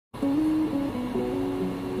First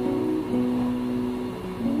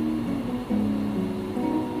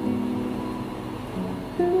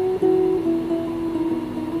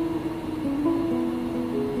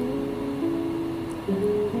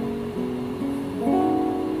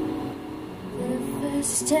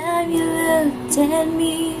time you looked at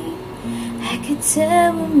me, I could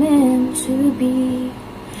tell we're meant to be.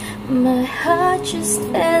 My heart just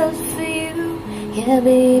fell for you, yeah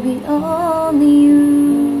baby, only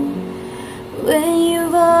you. When your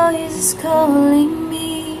voice is calling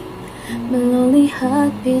me, my lonely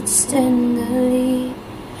heart beats tenderly.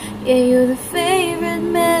 Yeah, you're the favorite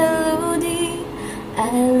melody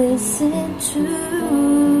I listen to,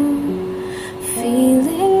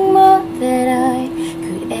 feeling more than I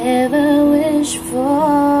could ever wish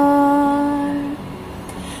for.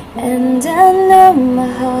 And I know my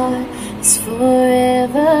heart is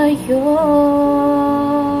forever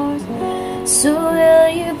yours. So will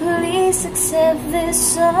you please accept this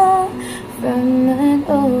song from an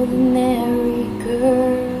ordinary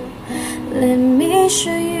girl? Let me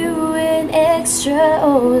show you an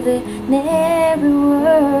extraordinary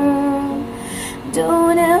world.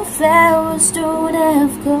 Don't have flowers, don't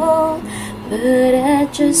have gold, but I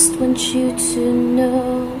just want you to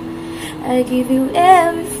know I give you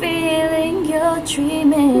every feeling you're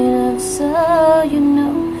dreaming of, so you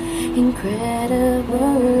know,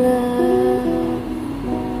 incredible love.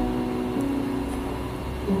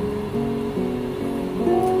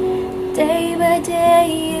 Day by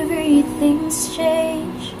day everything's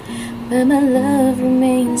changed, but my love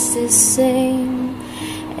remains the same.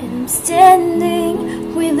 And I'm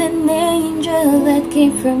standing with an angel that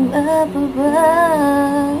came from up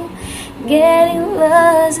above, getting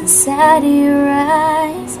lost inside your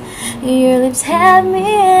eyes. Your lips have me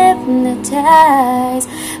hypnotized,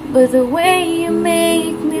 but the way you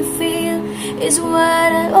make me feel is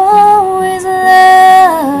what I always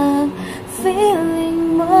love.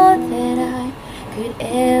 Feeling more than I could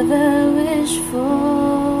ever wish for.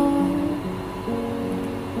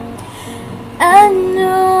 I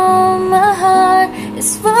know my heart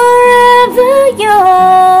is forever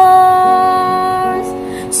yours.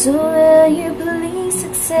 So will you please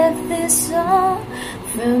accept this song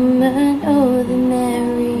from an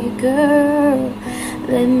ordinary girl?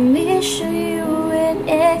 Let me show you an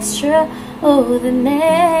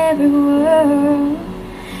extraordinary world.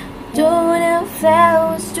 Don't have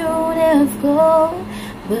flowers, don't have gold,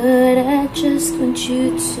 but I just want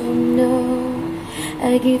you to know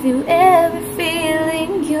I give you every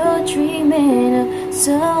feeling you're dreaming of,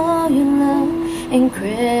 so you know,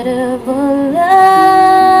 incredible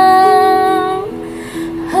love.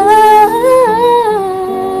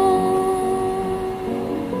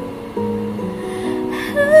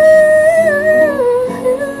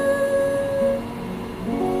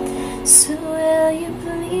 So will you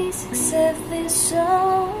please accept this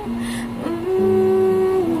song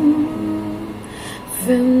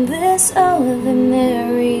from this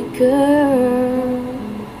ordinary girl?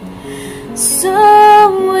 So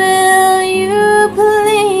will you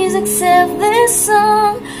please accept this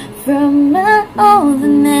song from an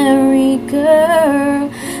ordinary girl?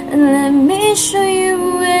 And let me show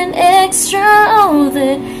you an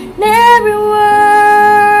extraordinary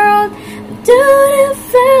world. Don't have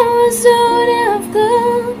flowers, don't have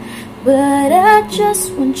gold, but I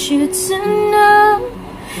just want you to know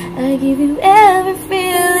I give you every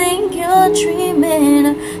feeling you're dreaming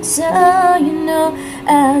of, so you know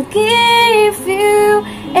I'll give you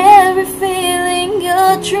every feeling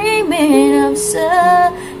you're dreaming of, so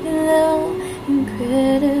you know,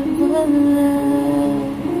 incredible love.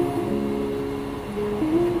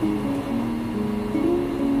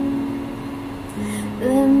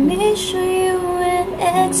 Let me show you an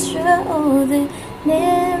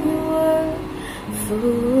extraordinary world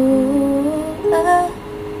full of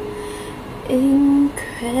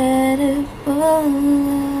incredible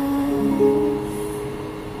love.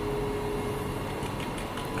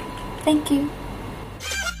 Thank you.